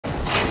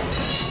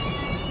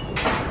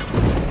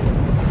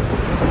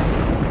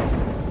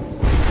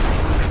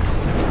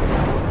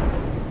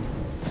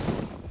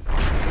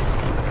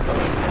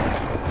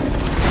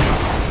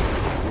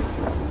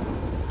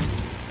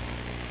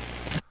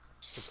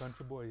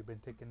What, you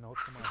been taking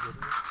notes from my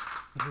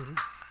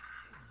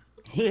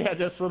video? Yeah,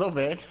 just a little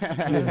bit.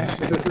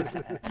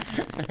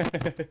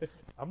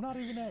 I'm not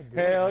even that good.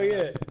 Hell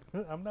man.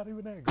 yeah. I'm not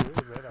even that good,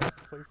 man. I just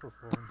play for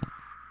fun.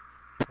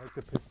 I like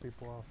to piss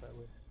people off that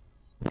way.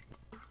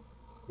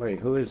 Wait,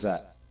 who is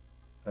that?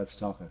 That's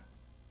talking.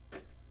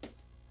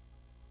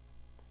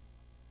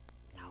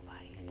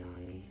 Nobody's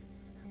talking.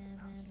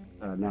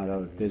 No, that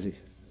was busy.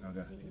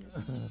 Okay.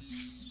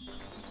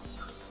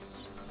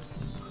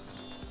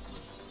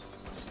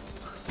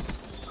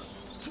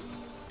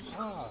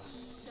 Ah!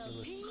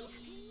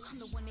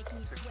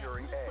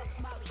 Securing A.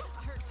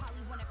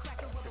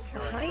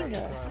 Behind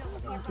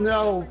us.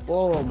 No!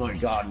 Oh my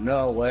god,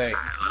 no way.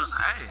 What's A?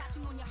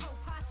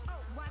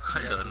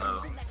 Hell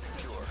no.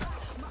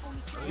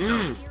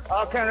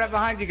 Oh, coming right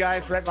behind you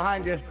guys, right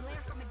behind you.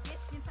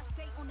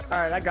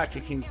 Alright, I got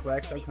you, King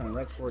Flex. I'm coming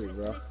right for you,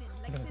 bro.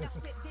 He's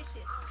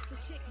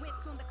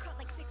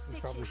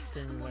probably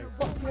screaming like,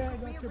 fuck yeah, I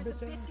got your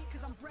bitch ass.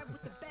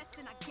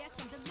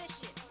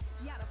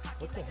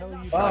 What the hell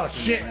are you doing? Oh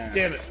shit,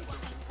 damn it.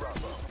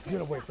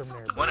 Get away from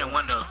there, bro. One and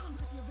one though.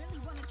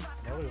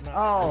 No, there's not.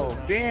 Oh, There's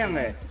not. damn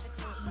it.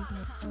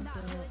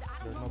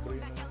 There's nobody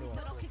in the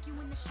window.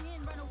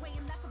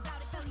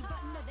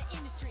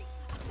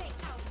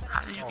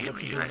 How do you give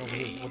me that A? What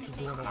you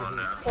doing over Come on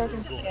here? now.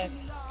 Broken shit.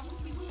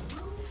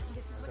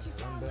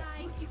 Run back.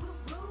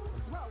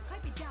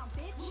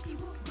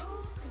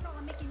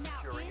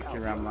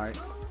 Get around, Mike.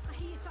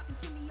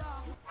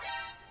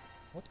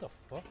 What the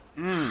fuck?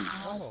 I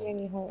don't see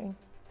any Horton.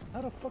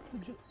 How the fuck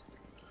did you?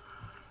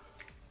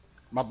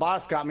 My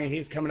boss got me,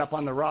 he's coming up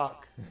on the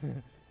rock.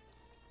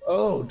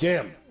 Oh,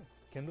 damn.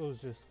 Kendall's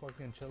just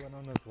fucking chilling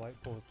on this light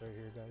post right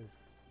here, guys.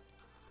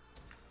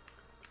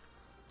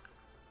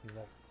 He's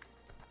like,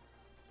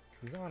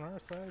 he's on our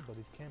side, but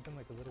he's camping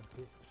like a little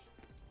bitch.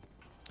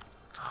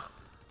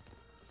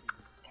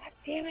 God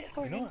damn it, You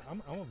Horton. know what?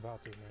 I'm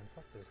about to, man.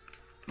 Fuck this.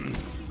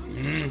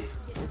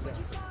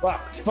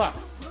 Fuck, fuck.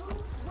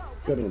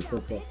 Good one,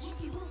 perfect.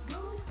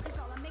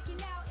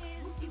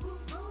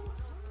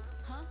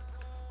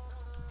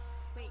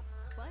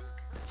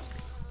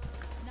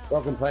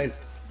 Broken plane.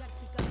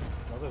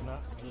 No, there's not.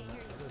 No,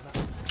 there's not.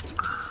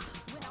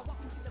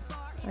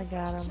 I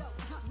got him.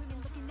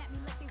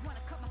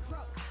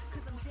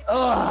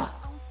 Ugh.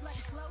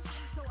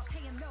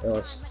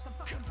 Yes.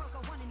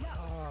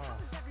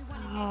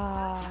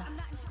 Ah.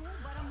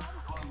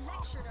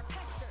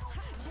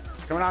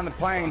 Coming on the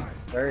plane.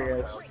 There he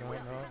is.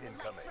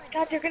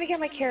 God, they're gonna get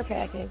my care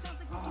package.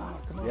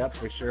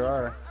 Yep, we sure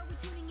are.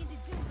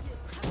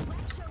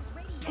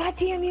 God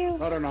damn you.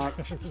 No, they're not.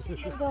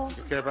 Kendall.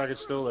 Care package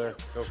still there.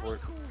 Go for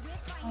it.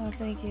 Oh,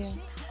 thank you.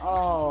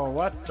 Oh,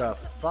 what the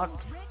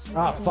fuck?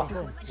 Oh, fuck.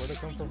 Where'd it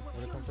come from?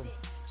 Where'd it come from?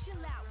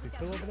 He's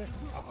still over there?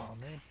 Oh,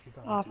 man. He's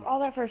on Oh, all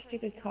that for a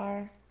stupid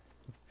car.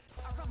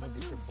 Look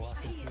at your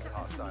blocking.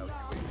 Hostile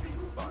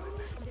UAV spotted.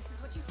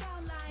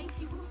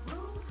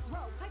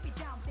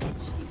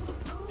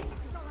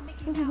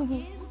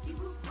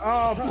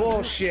 Oh,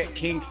 bullshit,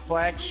 King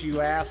Flex,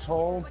 you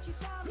asshole.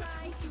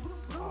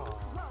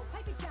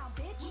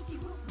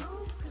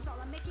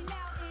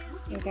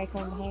 Your guy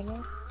coming behind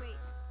us. Wait,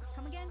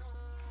 come again?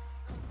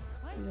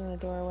 What? He's in the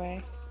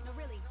doorway. No,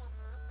 really.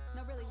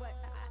 No, really, what?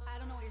 I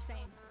don't know what you're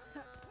saying.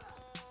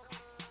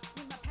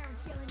 When my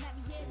parents yelling at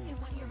me, it's in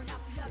one ear and out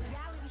the other.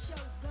 Reality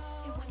shows go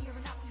in one ear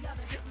and out the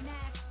other. Hitting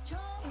ass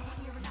chump in one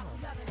ear and out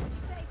the other. What'd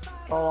you say?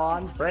 Fire? Go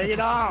on, bring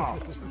it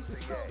on.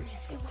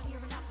 In one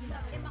ear and out the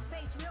other. In my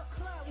face, real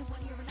close. In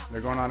one ear and out the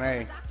They're going on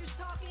A. doctors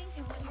talking.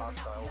 In one ear and out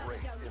Hostile the other.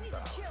 race Yo, you need to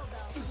inbound. chill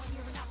though. In one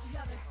ear and out the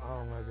other.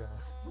 Oh my god.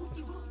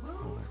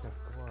 Oh my god.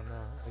 Come on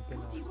now. I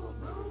cannot go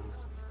negative.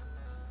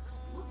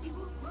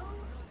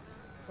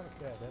 Fuck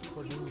that. That's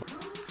for me.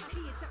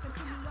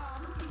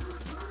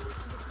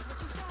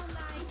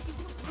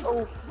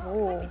 Oh,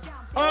 oh.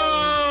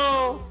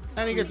 Oh!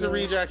 And he gets a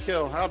reject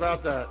kill. How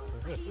about that?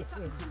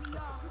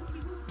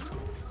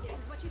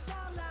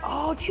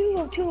 Oh, two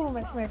of them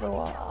at sniper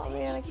wall. Oh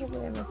man, I can't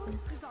believe I missed him.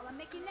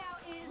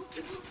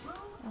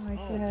 Oh, I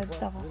should have had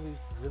double. Really,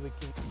 really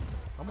king.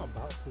 I'm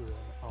about to.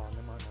 Oh,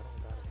 never mind. I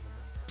don't got it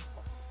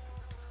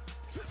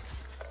anymore.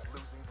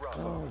 Losing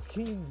Bravo. Oh,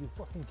 King, you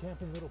fucking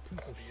camping little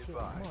piece of Be shit.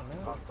 Come advised. on,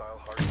 man. Hostile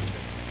hard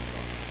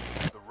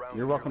position. The round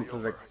You're welcome to the...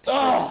 over.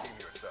 Oh! Redeem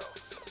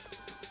yourselves.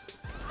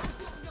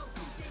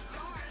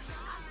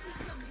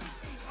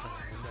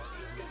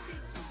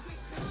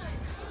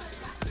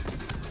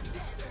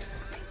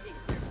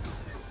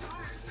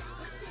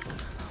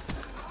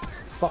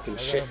 Fucking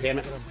shit, damn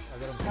it. I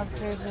got him.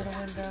 Upstairs with a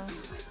window.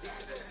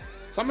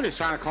 Somebody's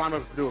trying to climb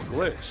up to do a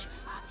glitch.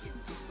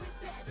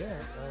 Yeah,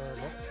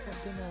 let's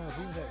fucking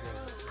do that guy.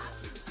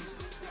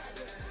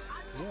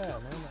 Yeah,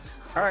 man.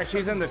 Alright,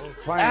 she's in the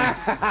plane.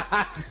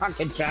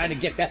 Fucking trying to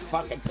get that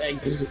fucking thing.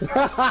 Get the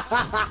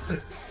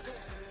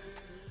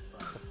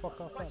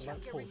fuck off that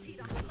light pole.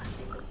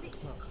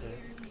 It's not fair.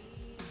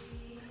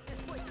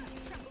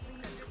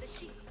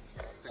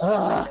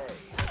 Ugh.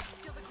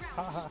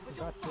 Haha,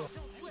 gotcha.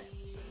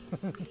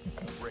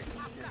 Ring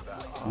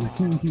inbound.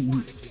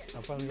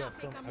 I finally got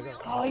some.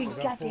 Oh, you I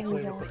got got full the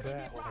play email. with the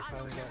bat. I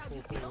finally got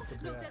full play with the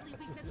bat.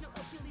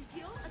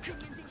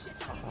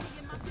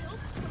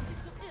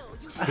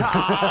 I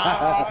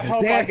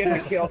hope I get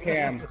the kill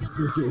cam.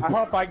 I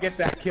hope I get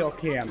that kill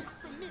cam.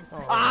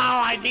 Oh,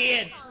 I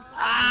did!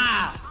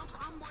 Ah!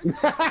 Oh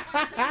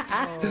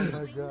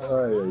my god.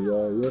 Oh,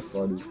 yeah, you're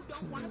funny.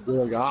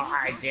 You're like, oh,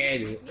 I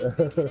did.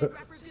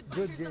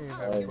 Good game,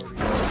 everybody.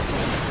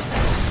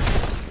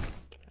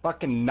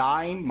 Fucking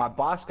 9? My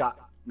boss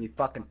got me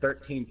fucking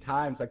 13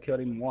 times. I killed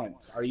him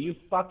once. Are you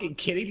fucking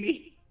kidding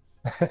me?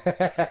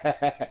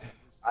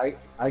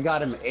 I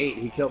got him 8.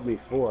 He killed me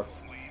 4.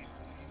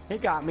 He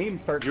got me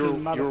 13 You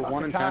were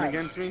 1 and 10 times.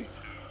 against me?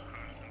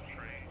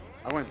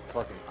 I went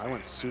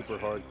super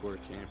hardcore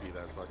campy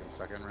that fucking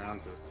second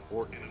round, but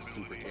Horton was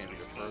super campy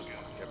the first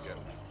one. I kept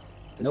getting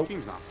this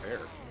team's not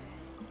fair.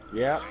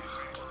 Yeah.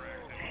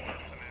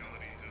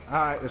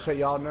 Alright, just so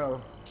y'all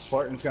know,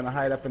 Horton's gonna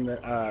hide up in the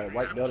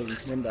white building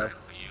window.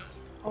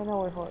 I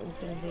know where Horton's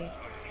gonna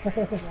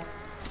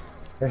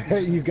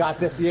be. You got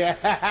this, yeah.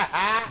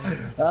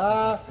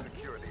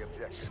 Secure the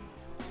objective.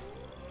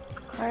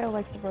 Cryo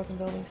likes the broken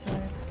building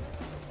side.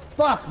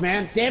 Fuck,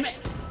 man, damn it.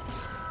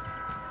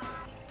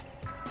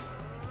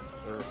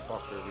 They're a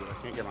fucker, dude. I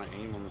can't get my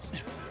aim on this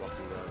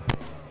fucking guy.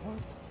 What?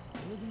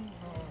 Really?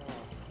 Oh,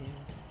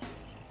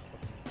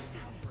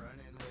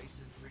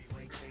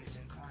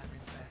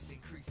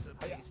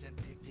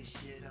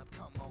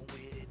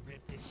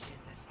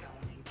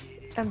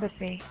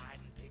 Embassy.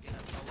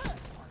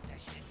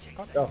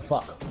 Oh,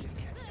 fuck.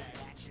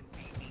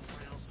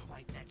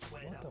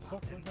 what the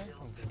fuck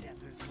was that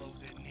from?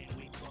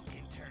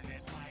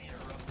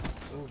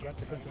 Oh, got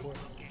the country boy.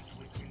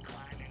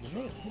 You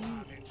missed, dude.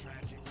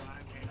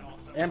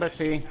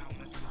 Embassy.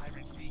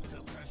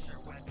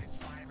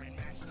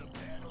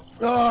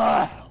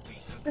 Ugh.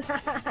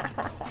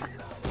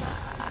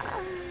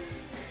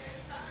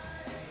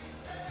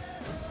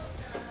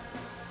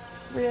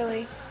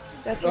 Really?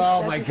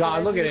 Oh my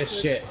god, look at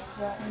this shit.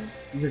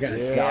 You're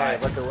gonna die.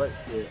 Look at what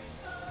shit.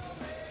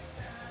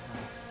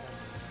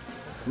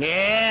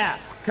 Yeah!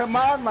 Come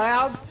on,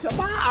 Loud!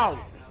 Come on!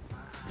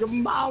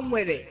 Come on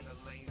with it!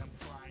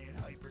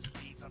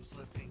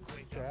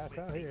 Your ass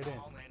out here then.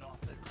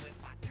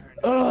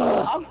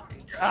 Ugh.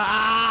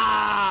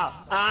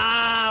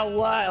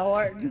 What,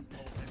 Horton?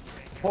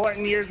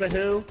 Horton, you're the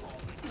who?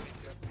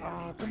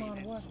 Ah, come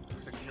on, what?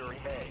 Securing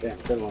A. Yeah,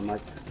 good one,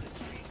 Mike.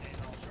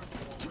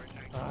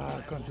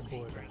 Ah, country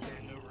boy.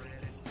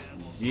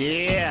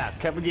 Yeah!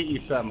 Come and get you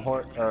some,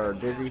 Horton, or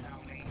Dizzy.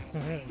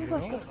 You know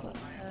what?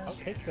 I'll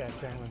take that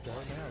challenge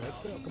right now. Let's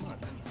go, come on.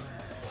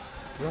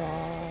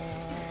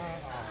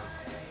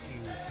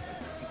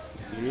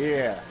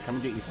 Yeah, come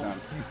and get you some.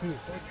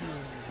 Fuck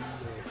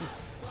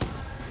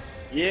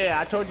you. Yeah,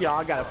 I told y'all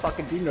I got a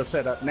fucking dino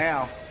set up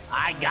now.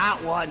 I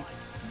got one.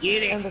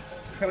 Get it. Embassy.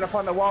 Coming up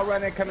on the wall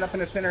running, coming up in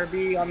the center of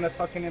B on the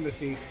fucking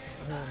embassy.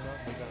 No,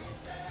 they got me.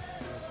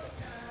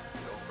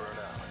 Don't burn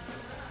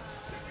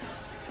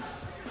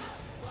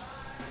out.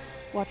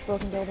 Watch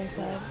broken building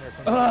side.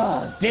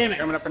 Ugh, damn it.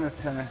 Coming up in the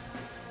center.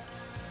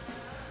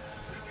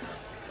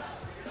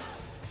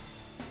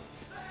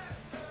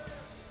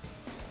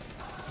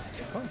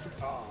 Country.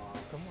 Oh,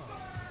 come on.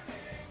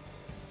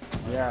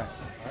 Yeah.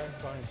 Alright,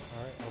 fine.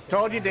 Alright, okay.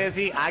 Told you,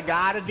 Dizzy, I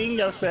got a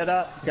dingo set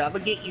up. Gotta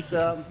get you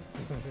some.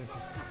 You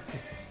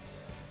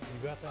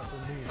got that from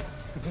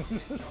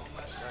me.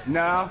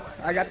 No,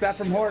 I got that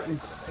from Horton.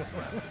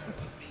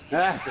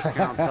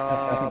 Discount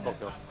double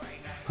kill.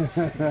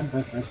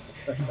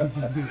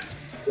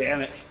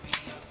 Damn it.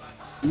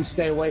 You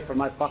stay away from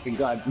my fucking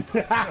gun.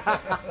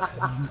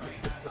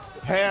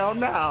 Hell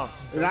no.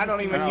 And I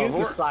don't even No, use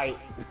the sight.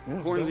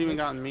 Horton's even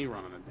gotten me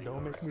running it.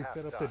 Don't make me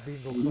set up the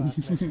bingo class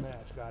next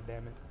match,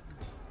 goddammit.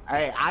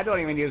 Hey, I don't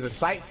even use a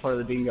sight for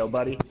the dingo,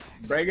 buddy.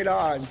 Bring it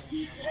on.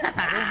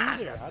 I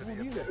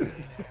don't either.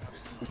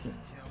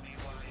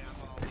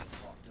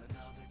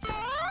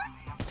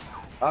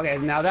 Okay,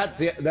 now that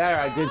there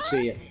I did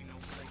see it.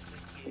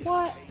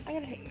 What? I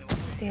gotta hit.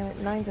 Damn it,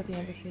 9's at the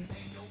embassy.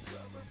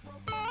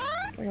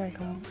 We're gonna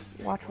come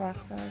watch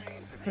backside.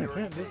 This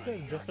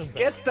guy's jumping back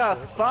Get the and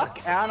forth.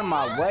 fuck out of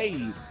my way,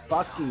 you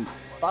fucking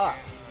fuck.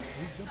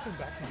 He's jumping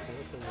back and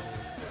forth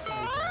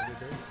over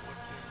there.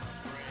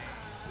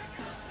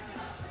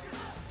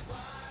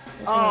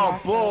 Oh,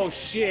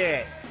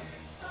 bullshit.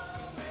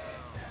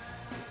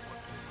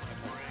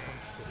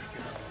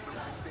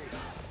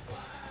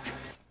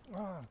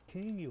 Ah,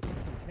 King, you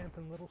fucking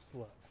camping little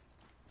slut.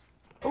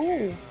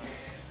 Ooh.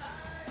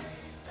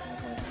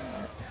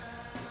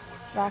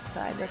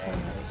 Backside, they're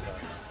coming out.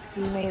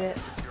 He made it.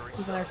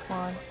 He's in our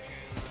spawn.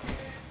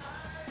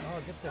 Oh,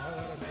 get the hell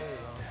out of the way,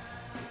 Ron.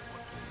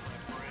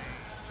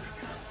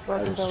 I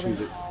Broken was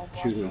building.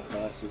 choosing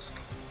classes.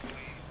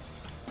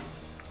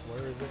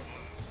 Where is it?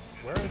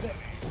 Where is it?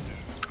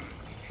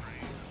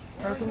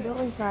 Broken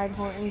building side,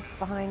 Horton's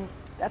behind.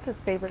 That's his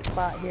favorite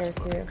spot here,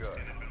 too.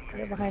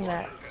 They're behind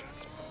that.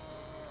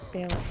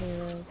 Damn it,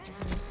 hero.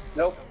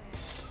 Nope.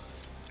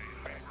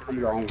 I'm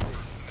wrong.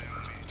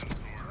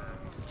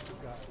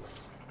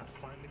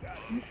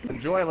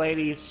 Enjoy,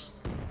 ladies.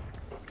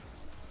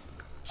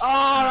 Oh,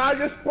 I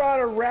just brought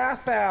a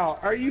wrath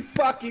out. Are you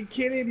fucking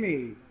kidding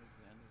me?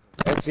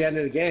 That's the end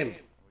of the game.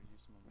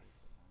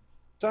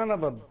 Son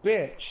of a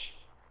bitch.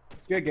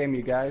 Good game,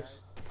 you guys.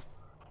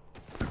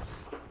 Aw,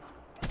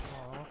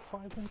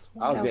 5 and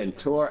 20. I was getting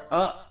tore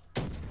up.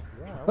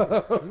 Yeah, I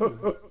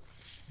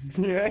was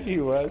too. Yeah, he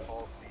was.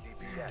 All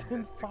CDB It's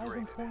been assets 5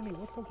 and degraded. 20.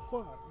 What the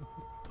fuck?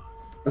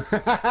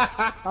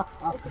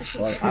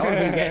 Well,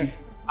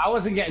 I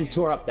wasn't getting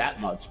tore up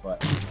that much,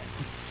 but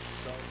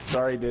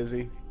Sorry,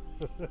 Dizzy.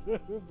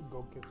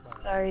 Go kiss my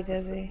ass. Sorry,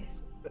 Dizzy.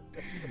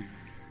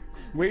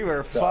 We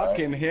were Sorry.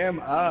 fucking him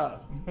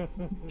up.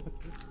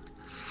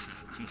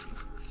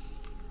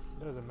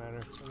 Doesn't matter.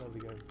 I love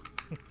you guys.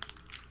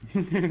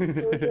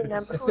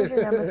 Who's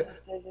your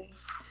nemesis, Dizzy?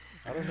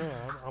 I don't know.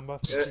 I'm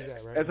about to see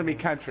that right It's gonna be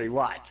now. country.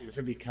 Watch. It's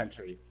gonna be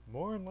country.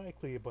 More than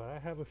likely, but I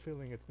have a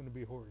feeling it's gonna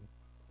be Horton.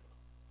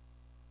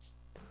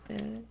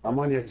 I'm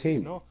on your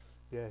team. No,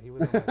 yeah, he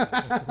was on my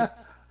team.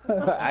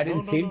 I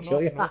didn't No, team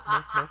kill you. no.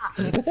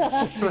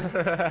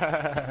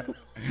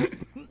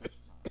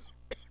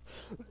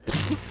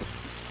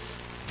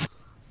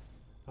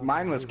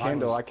 Mine was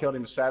Kendall. I killed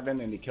him 7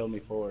 and he killed me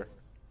 4.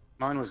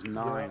 Mine was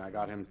 9. I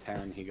got him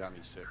 10. He got me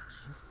 6.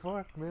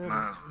 Fuck, man.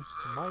 Mine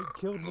Mike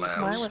killed me.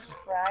 Mine Mine was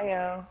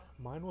Cryo.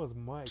 Mine was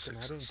Mike, and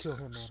I didn't kill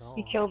him at all.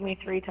 He killed me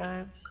 3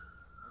 times.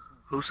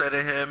 Who said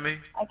they had me?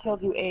 I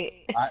killed you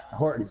 8.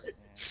 Horton.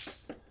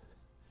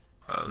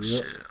 Oh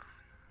Yep. shit.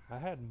 I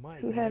had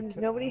Mike. Who and I had- kept-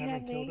 nobody I had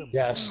haven't killed me? him.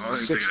 Yes, I didn't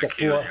 6 think to I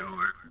killed 4.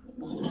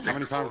 you. How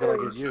many times did I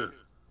get you?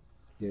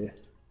 Yeah.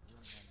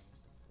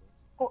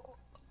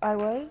 I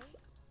was?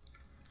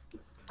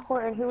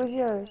 Horton, who was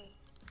yours?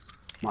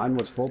 Mine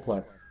was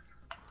FulPlay.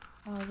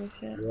 Oh, good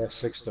shit. Yeah,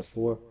 6 to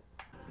 4.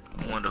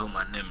 I wonder who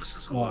my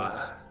nemesis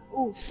was. Ooh, I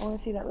want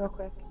to see that real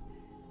quick.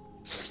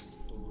 For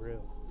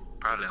real.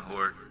 Probably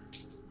Horde.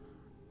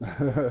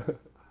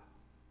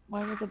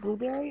 Mine was a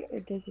blueberry or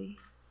Dizzy?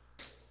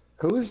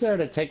 Who was there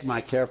to take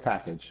my care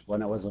package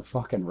when it was a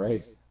fucking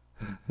wraith?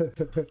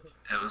 That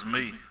was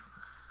me.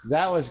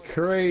 That was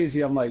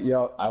crazy. I'm like,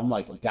 yo,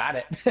 got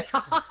it.